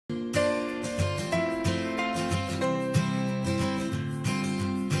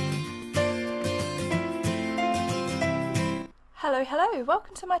Hello,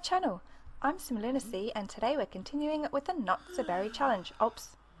 welcome to my channel. I'm lilsimsie and today we're continuing with the Not So Berry challenge. Oops,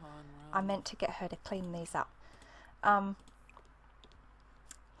 I meant to get her to clean these up.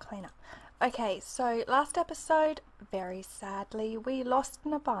 Clean up. Okay, so last episode, very sadly, we lost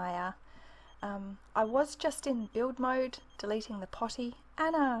Nabaya. I was just in build mode, deleting the potty.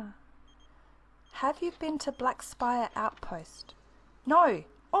 Anna, have you been to Black Spire Outpost? No.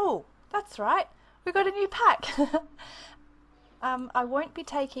 Oh, that's right. We got a new pack. I won't be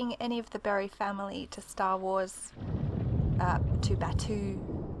taking any of the Berry family to Star Wars, to Batuu.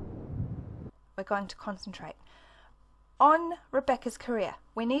 We're going to concentrate on Rebecca's career.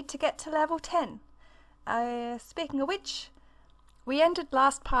 We need to get to level 10. Speaking of which, we ended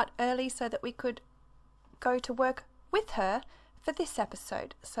last part early so that we could go to work with her for this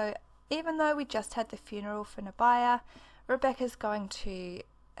episode. So even though we just had the funeral for Nabaya, Rebecca's going to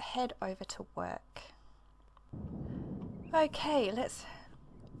head over to work. Okay, let's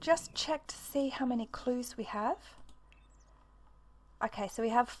just check to see how many clues we have. Okay, so we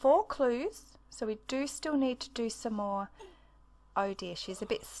have 4 clues, so we do still need to do some more. Oh dear, she's a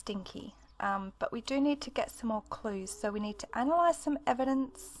bit stinky, but we do need to get some more clues, so we need to analyse some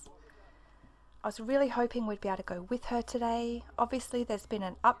evidence. I was really hoping we'd be able to go with her today. Obviously there's been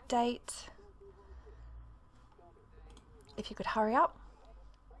an update. If you could hurry up.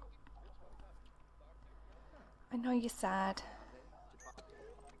 I know you're sad.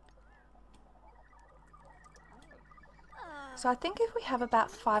 So I think if we have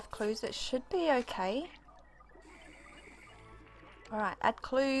about 5 clues, it should be okay. Alright, add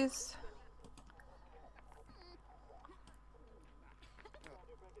clues.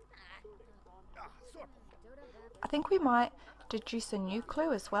 I think we might deduce a new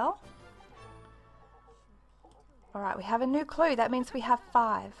clue as well. Alright, we have a new clue. That means we have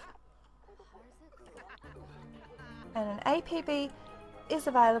 5. And an APB is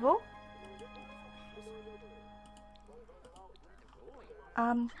available.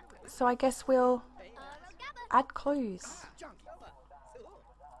 So I guess we'll add clues.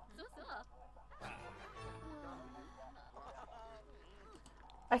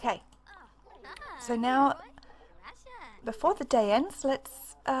 Okay, so now before the day ends,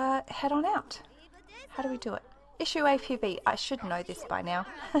 let's head on out. How do we do it? Issue APB. I should know this by now.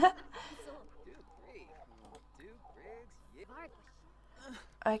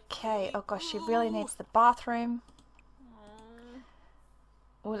 Okay, oh gosh, she really needs the bathroom.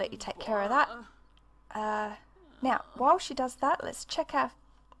 We'll let you take care of that. Now, while she does that, let's check our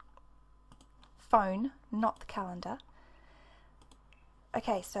phone, not the calendar.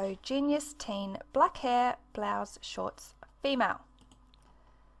 Okay, so genius teen, black hair, blouse, shorts, female.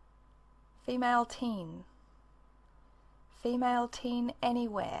 Female teen. Female teen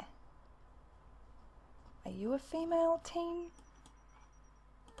anywhere. Are you a female teen?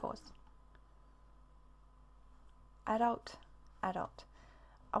 Pause. Adult, adult.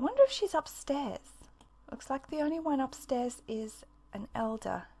 I wonder if she's upstairs. Looks like the only one upstairs is an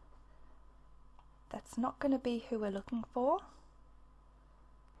elder. That's not going to be who we're looking for.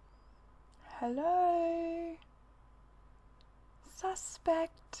 Hello?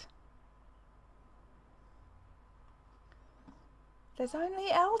 Suspect. There's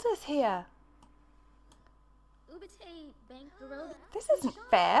only elders here. This isn't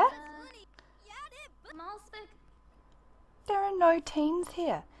fair. There are no teens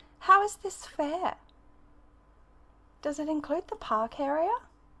here. How is this fair? Does it include the park area?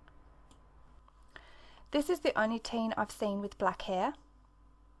 This is the only teen I've seen with black hair.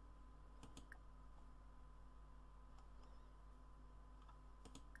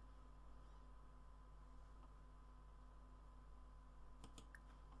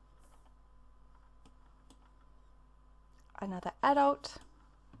 Another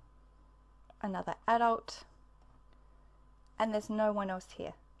adult, and there's no one else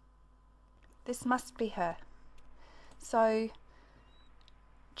here. This must be her. So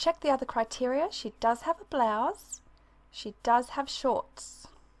check the other criteria. She does have a blouse. She does have shorts.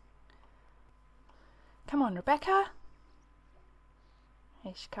 Come on, Rebecca.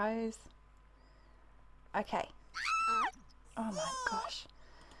 Here she goes. Okay. Oh my gosh.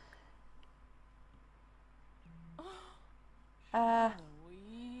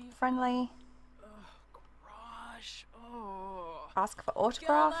 Friendly. Ask for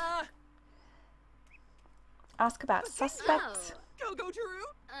autograph. Ask about suspects.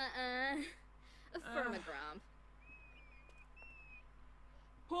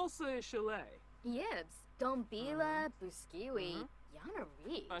 Pulsa Chalet. Yibs, Dombila, Buskiwi,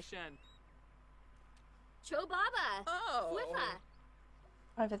 Yanari. Ashen. Chobaba. Oh.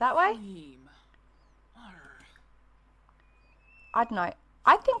 Flifa. Over that way. I don't know.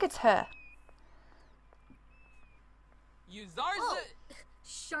 I think it's her. Oh,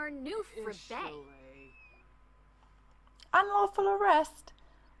 Charnu for Bay. Unlawful arrest?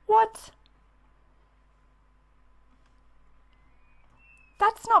 What?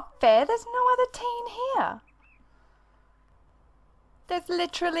 That's not fair. There's no other teen here. There's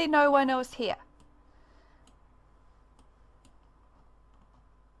literally no one else here.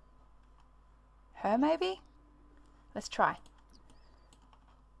 Her maybe? Let's try.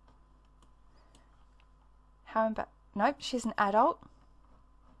 How about... Nope, she's an adult.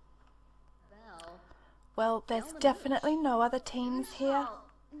 Well, there's definitely no other teens here.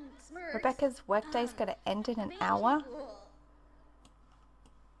 Rebecca's workday's going to end in an hour.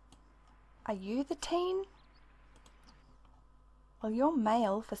 Are you the teen? Well, you're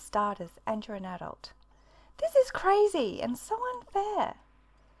male for starters and you're an adult. This is crazy and so unfair.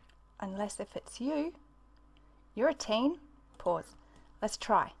 Unless if it's you. You're a teen. Pause. Let's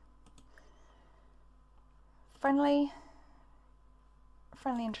try. Friendly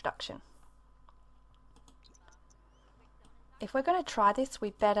introduction. If we're going to try this,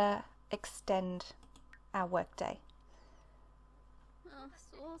 we better extend our workday.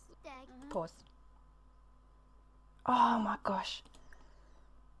 Pause. Oh my gosh.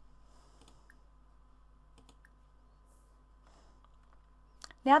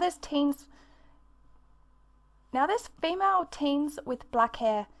 Now there's female teens with black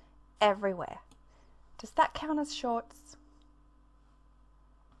hair everywhere. Does that count as shorts?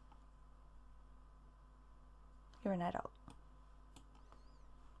 You're an adult.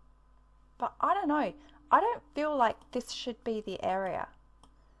 But I don't know. I don't feel like this should be the area.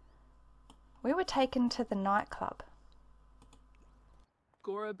 We were taken to the nightclub.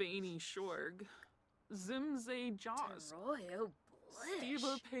 Gorabani Shorg. Zimze Jaws.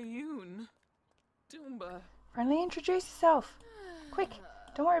 Steva Payun. Doomba. Friendly, introduce yourself. Quick,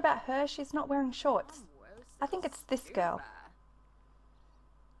 don't worry about her. She's not wearing shorts. I think it's this girl.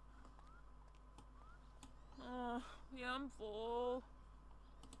 Yeah, I'm full.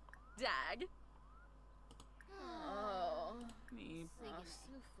 Dag. Oh, me.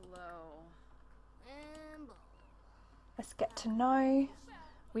 Let's get to know.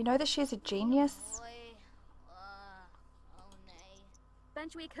 We know that she's a genius.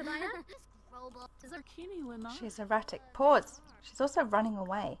 She's erratic. Pause. She's also running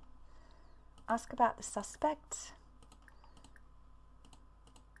away. Ask about the suspect.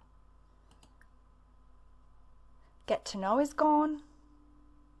 Get to know is gone.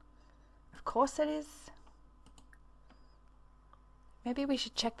 Of course it is. Maybe we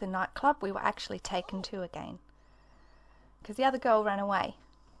should check the nightclub we were actually taken to again. Because the other girl ran away.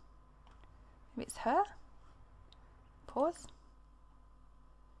 Maybe it's her? Pause.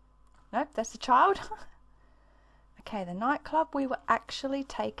 Nope, that's the child. Okay, the nightclub we were actually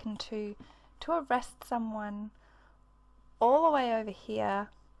taken to arrest someone all the way over here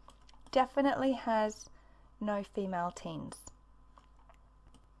definitely has no female teens.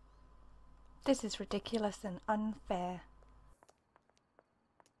 This is ridiculous and unfair.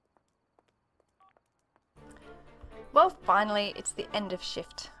 Well, finally, it's the end of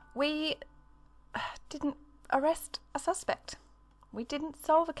shift. We didn't arrest a suspect. We didn't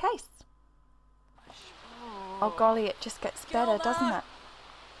solve a case. Oh golly, it just gets better, doesn't it?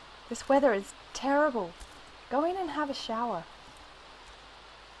 This weather is terrible. Go in and have a shower.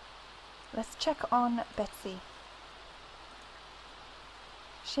 Let's check on Betsy.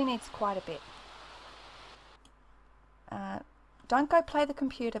 She needs quite a bit. Don't go play the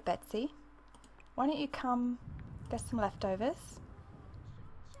computer, Betsy. Why don't you come get some leftovers?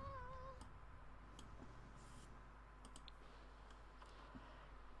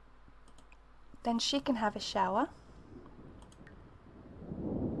 Then she can have a shower.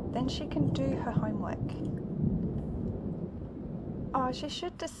 Then she can do her homework. Oh, she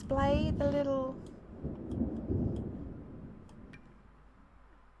should display the little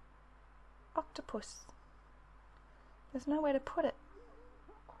octopus. There's nowhere to put it.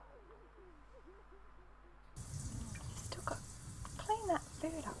 Still got to clean that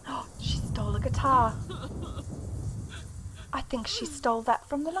food up. Oh, she stole a guitar. I think she stole that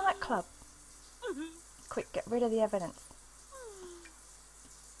from the nightclub. Quick, get rid of the evidence.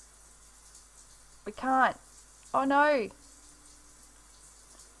 We can't. Oh no.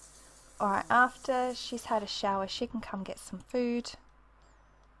 Alright, after she's had a shower, she can come get some food.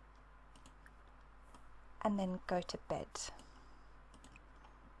 And then go to bed.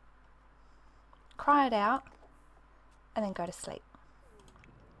 Cry it out. And then go to sleep.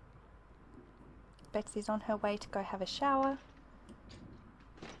 Betsy's on her way to go have a shower.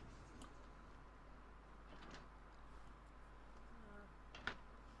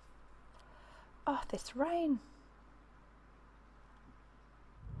 this rain?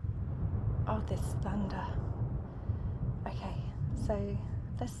 Oh, this thunder. Okay, so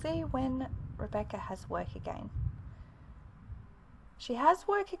let's see when Rebecca has work again. She has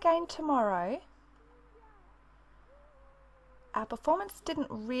work again tomorrow. Our performance didn't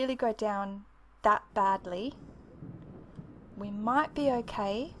really go down that badly. We might be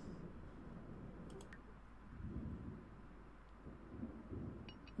okay.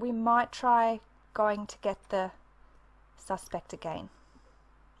 We might try going to get the suspect again.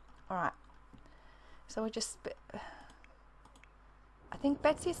 Alright. So we'll just... I think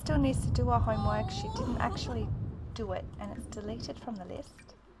Betsy still needs to do her homework. She didn't actually do it and it's deleted from the list.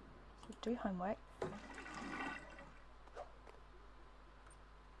 So do homework.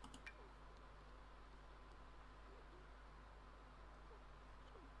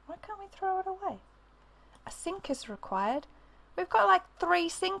 Why can't we throw it away? A sink is required. We've got like 3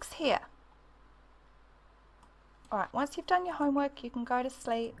 sinks here. Alright, once you've done your homework, you can go to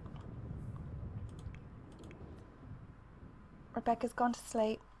sleep. Rebecca's gone to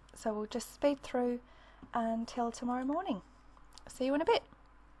sleep, so we'll just speed through until tomorrow morning. See you in a bit.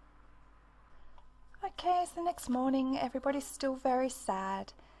 Okay, it's the next morning. Everybody's still very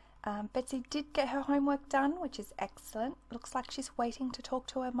sad. Betsy did get her homework done, which is excellent. Looks like she's waiting to talk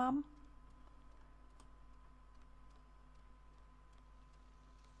to her mum.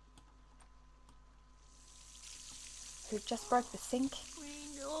 Who just broke the sink.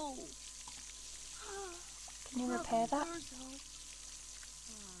 Can you repair that?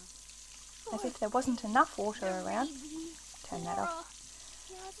 As if there wasn't enough water around. Turn that off.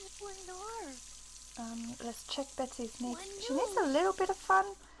 Let's check Betsy's needs. She needs a little bit of fun.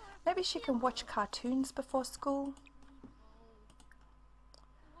 Maybe she can watch cartoons before school.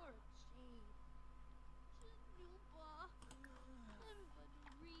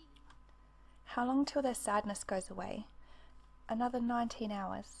 How long till their sadness goes away? Another 19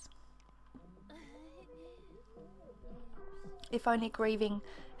 hours. If only grieving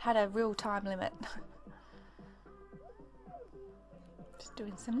had a real time limit. Just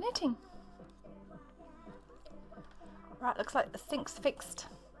doing some knitting. Right, looks like the sink's fixed.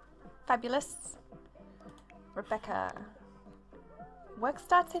 Fabulous. Rebecca. Work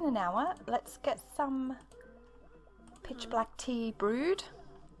starts in an hour. Let's get some pitch black tea brewed.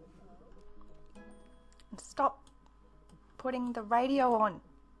 And stop putting the radio on.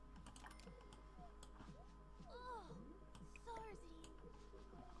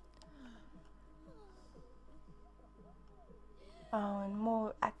 Oh, and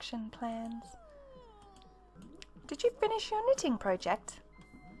more action plans. Did you finish your knitting project?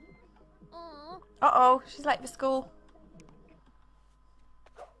 Uh-oh, she's late for school.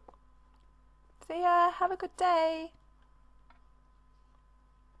 See ya, have a good day.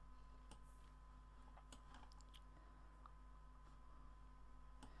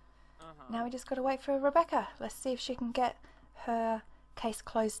 Now we just got to wait for Rebecca. Let's see if she can get her case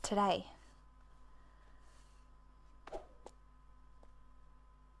closed today.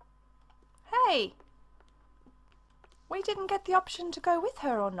 Hey! We didn't get the option to go with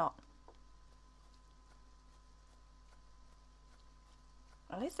her or not.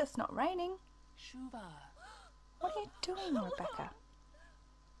 At least it's not raining. Shuba. What are you doing, Rebecca?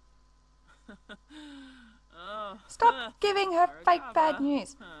 Stop giving her fake bad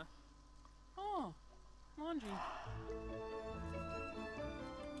news. Oh, laundry.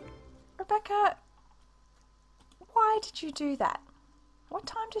 Rebecca, why did you do that? What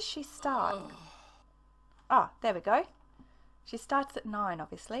time does she start? Oh, there we go. She starts at 9,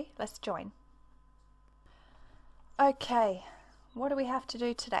 obviously. Let's join. Okay, what do we have to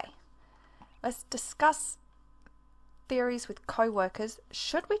do today? Let's discuss theories with co-workers.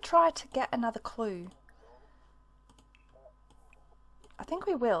 Should we try to get another clue? I think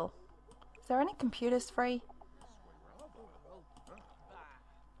we will. Is there any computers free?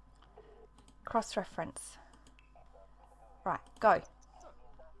 Cross-reference. Right, go.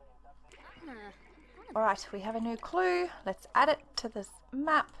 Alright, we have a new clue. Let's add it to this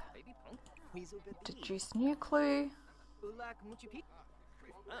map. Deduce new clue.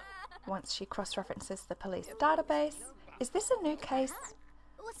 Once she cross-references the police database. Is this a new case?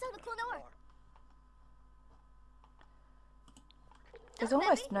 There's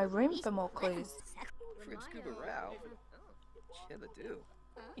almost no room for more clues.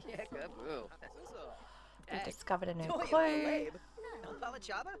 We discovered a new clue.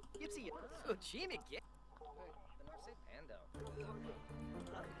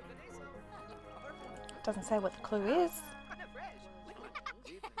 Doesn't say what the clue is.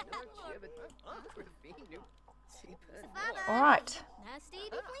 Alright.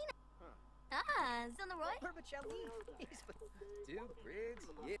 Zonaroy?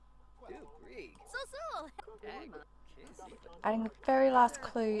 Adding the very last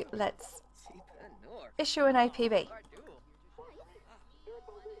clue, let's issue an APB.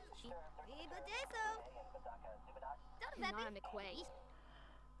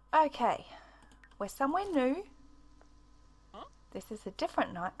 Okay, we're somewhere new. This is a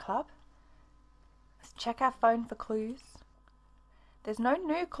different nightclub. Let's check our phone for clues. There's no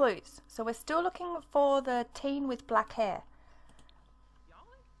new clues, so we're still looking for the teen with black hair.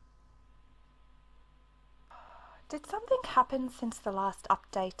 Did something happen since the last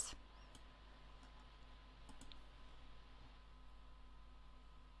update?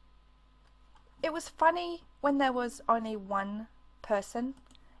 It was funny when there was only one person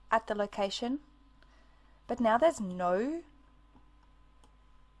at the location, but now there's no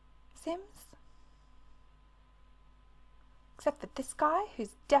Sims. Except for this guy,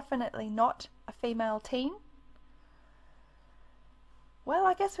 who's definitely not a female teen. Well,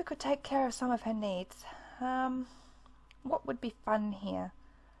 I guess we could take care of some of her needs. What would be fun here?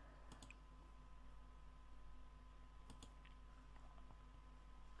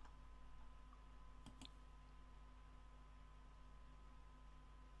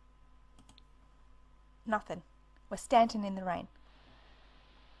 Nothing. We're standing in the rain.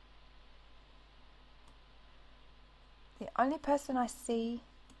 The only person I see,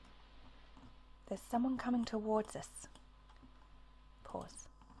 there's someone coming towards us. Pause.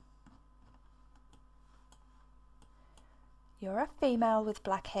 You're a female with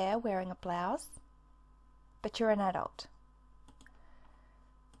black hair wearing a blouse, but you're an adult.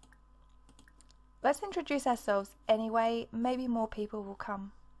 Let's introduce ourselves anyway, maybe more people will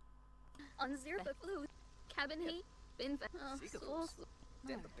come. On zero blue, cabin heat, bin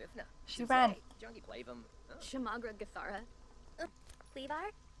She ran. Shamagra Gathara.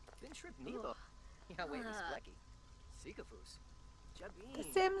 Cleavar? The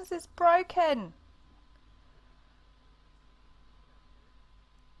Sims is broken.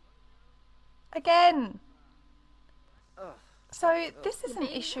 Again. So this is an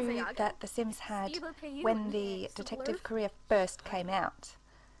issue that The Sims had when the detective career first came out.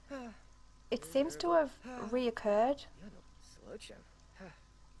 It seems to have reoccurred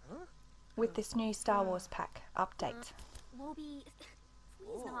with this new Star Wars pack update. Wobi.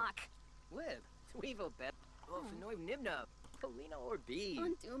 Knock.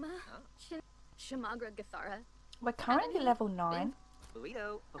 Shamagra Gathara. We're currently level 9.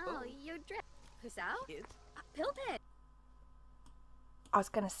 Oh, you're drip. Who's out? Pilpit. I was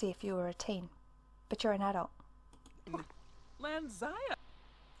going to see if you were a teen, but you're an adult. Lanzaya.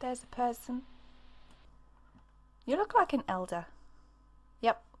 There's a person. You look like an elder.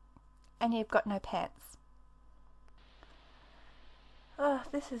 Yep. And you've got no pants. Ugh,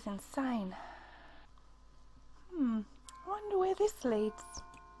 this is insane. I wonder where this leads.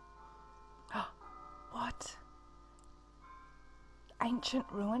 What? Ancient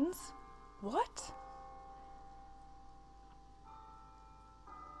ruins? What?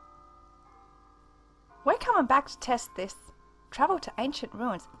 We're coming back to test this. Travel to ancient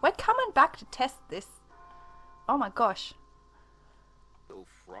ruins. We're coming back to test this. Oh my gosh.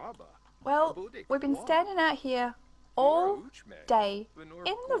 Well, we've been standing out here all day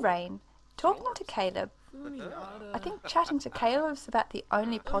in the rain, talking to Caleb. I think chatting to Caleb's about the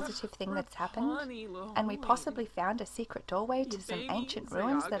only positive thing that's happened, and we possibly found a secret doorway to some ancient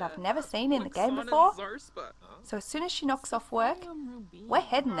ruins that I've never seen in the game before. So as soon as she knocks off work, we're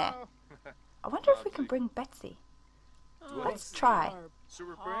heading there. I wonder if we can bring Betsy. Let's try.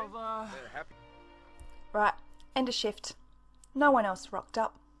 Right, end of shift. No one else rocked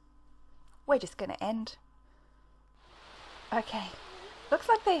up. We're just going to end. Okay, looks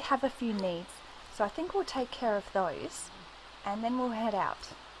like they have a few needs, so I think we'll take care of those, and then we'll head out.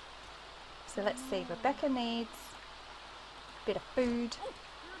 So let's see, Rebecca needs a bit of food,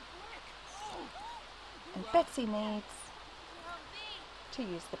 and Betsy needs to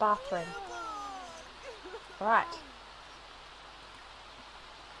use the bathroom. Right.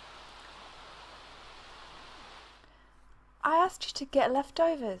 I asked you to get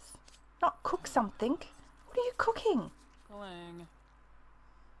leftovers, not cook something. What are you cooking? Clang.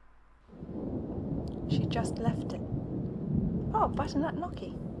 She just left it. Oh, butternut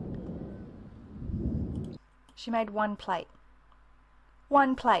gnocchi. She made one plate.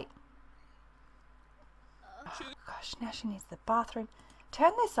 One plate. Oh gosh, now she needs the bathroom.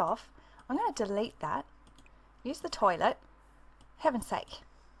 Turn this off. I'm going to delete that. Use the toilet. Heaven's sake.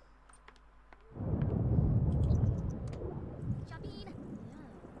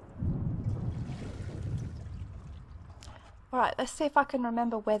 Alright, let's see if I can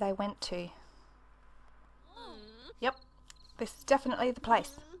remember where they went to. Yep, this is definitely the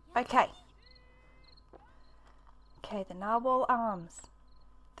place. Okay. Okay, the narwhal arms.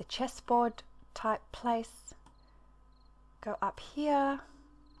 The chessboard type place. Go up here.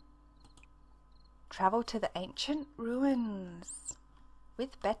 Travel to the ancient ruins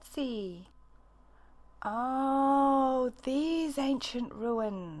with Betsy. Oh, these ancient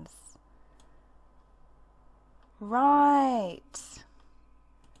ruins. Right.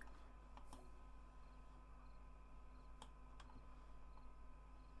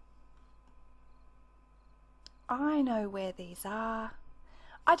 I know where these are.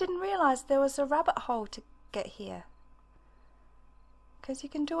 I didn't realise there was a rabbit hole to get here. Because you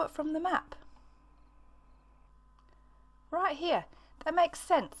can do it from the map. Right here. That makes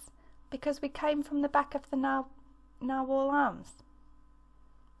sense. Because we came from the back of the narwhal arms.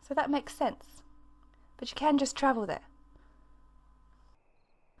 So that makes sense. But you can just travel there.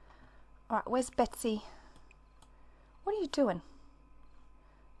 Alright, where's Betsy? What are you doing?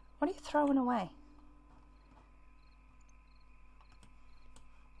 What are you throwing away?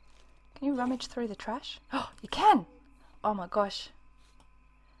 Can you rummage through the trash? Oh, you can! Oh my gosh.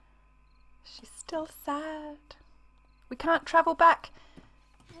 She's still sad. We can't travel back.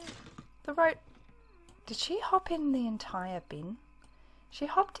 The road... Did she hop in the entire bin? She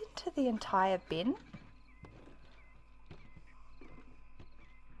hopped into the entire bin?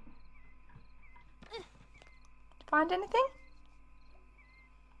 Find anything?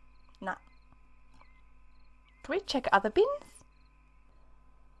 No. Can we check other bins?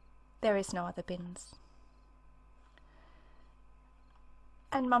 There is no other bins.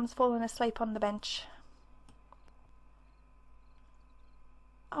 And Mum's fallen asleep on the bench.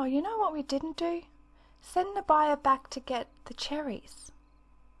 Oh, you know what we didn't do? Send the buyer back to get the cherries.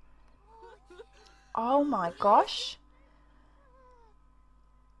 Oh my gosh.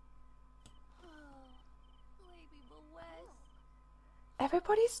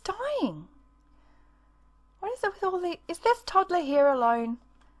 Everybody's dying. What is it with all the... Is this toddler here alone?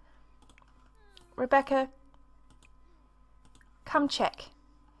 Rebecca, come check.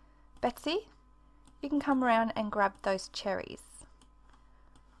 Betsy, you can come around and grab those cherries.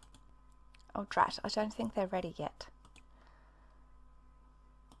 Oh drat, I don't think they're ready yet.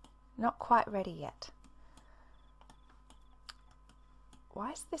 Not quite ready yet.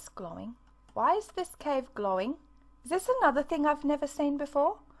 Why is this glowing? Why is this cave glowing? Is this another thing I've never seen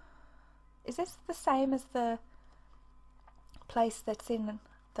before? Is this the same as the place that's in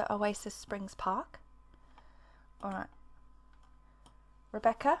the Oasis Springs Park? Alright.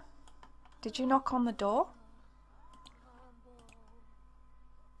 Rebecca, did you knock on the door?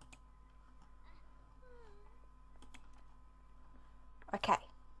 Okay.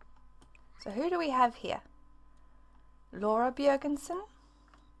 So who do we have here? Laura Björgensen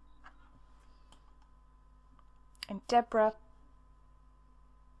and Deborah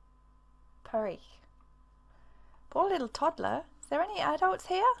Parikh. Poor little toddler. Is there any adults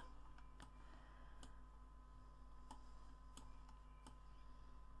here?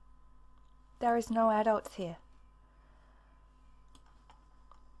 There is no adults here.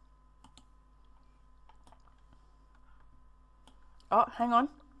 Oh, hang on.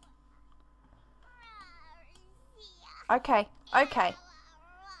 Okay, okay.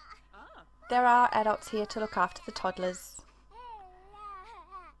 There are adults here to look after the toddlers.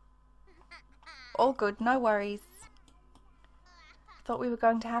 All good, no worries. Thought we were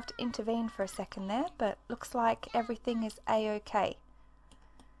going to have to intervene for a second there, but looks like everything is a-okay.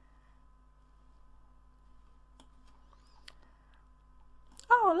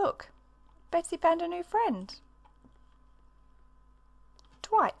 Oh, look. Betsy found a new friend.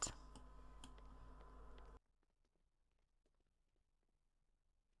 Dwight.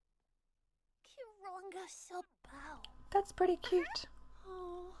 That's pretty cute.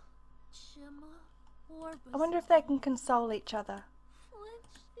 I wonder if they can console each other.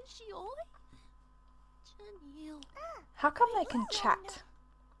 How come they can chat?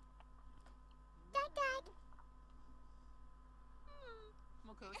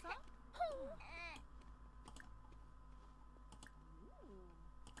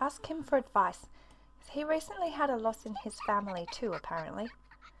 Ask him for advice. He recently had a loss in his family too, apparently.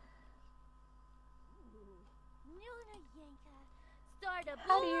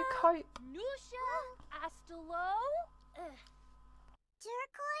 How do you cope?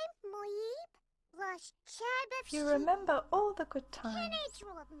 You remember all the good times.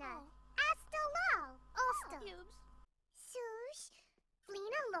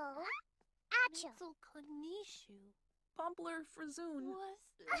 Pompler Frazoon.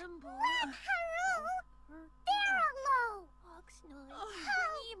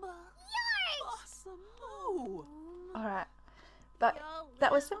 Awesome. Oh. Alright, but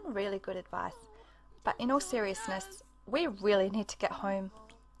that was some really good advice. But in all seriousness, we really need to get home.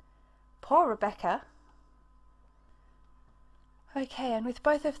 Poor Rebecca. Okay, and with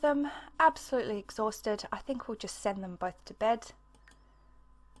both of them absolutely exhausted, I think we'll just send them both to bed.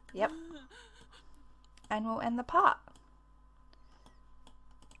 Yep. And we'll end the part.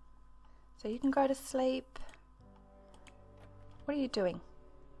 So you can go to sleep. What are you doing?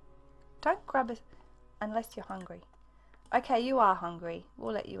 Don't grab it unless you're hungry. Okay, you are hungry.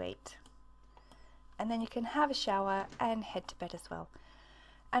 We'll let you eat. And then you can have a shower and head to bed as well.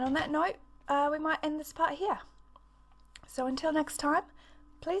 And on that note, we might end this part here. So until next time,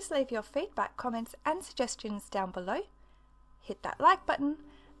 please leave your feedback, comments and suggestions down below. Hit that like button.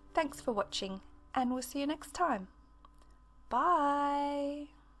 Thanks for watching, and we'll see you next time. Bye!